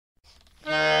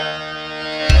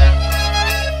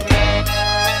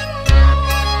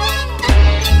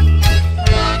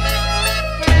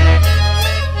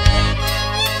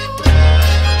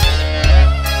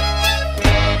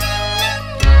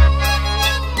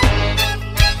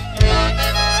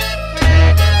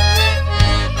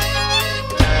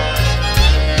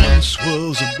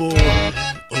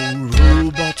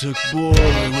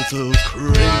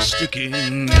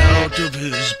sticking out of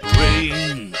his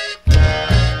brain. He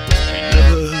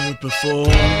never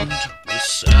performed with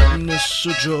sadness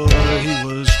or joy. He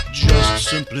was just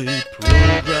simply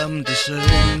programmed to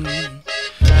sing.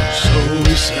 So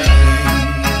he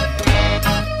sang.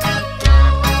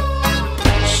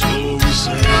 So he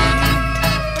sang.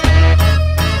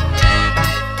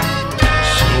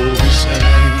 So he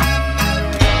sang.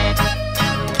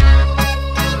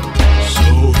 So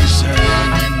he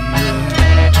sang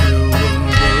until one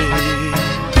day,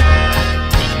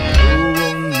 with no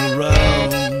one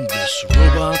around, this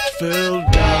robot fell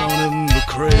down and the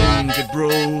crank it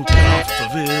broke off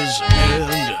of his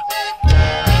head.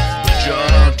 With the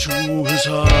jar to his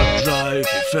hard drive,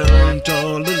 he felt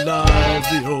all alive.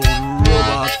 The old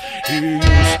robot, he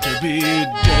used to be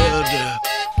dead.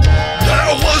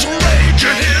 There was rage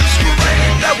in his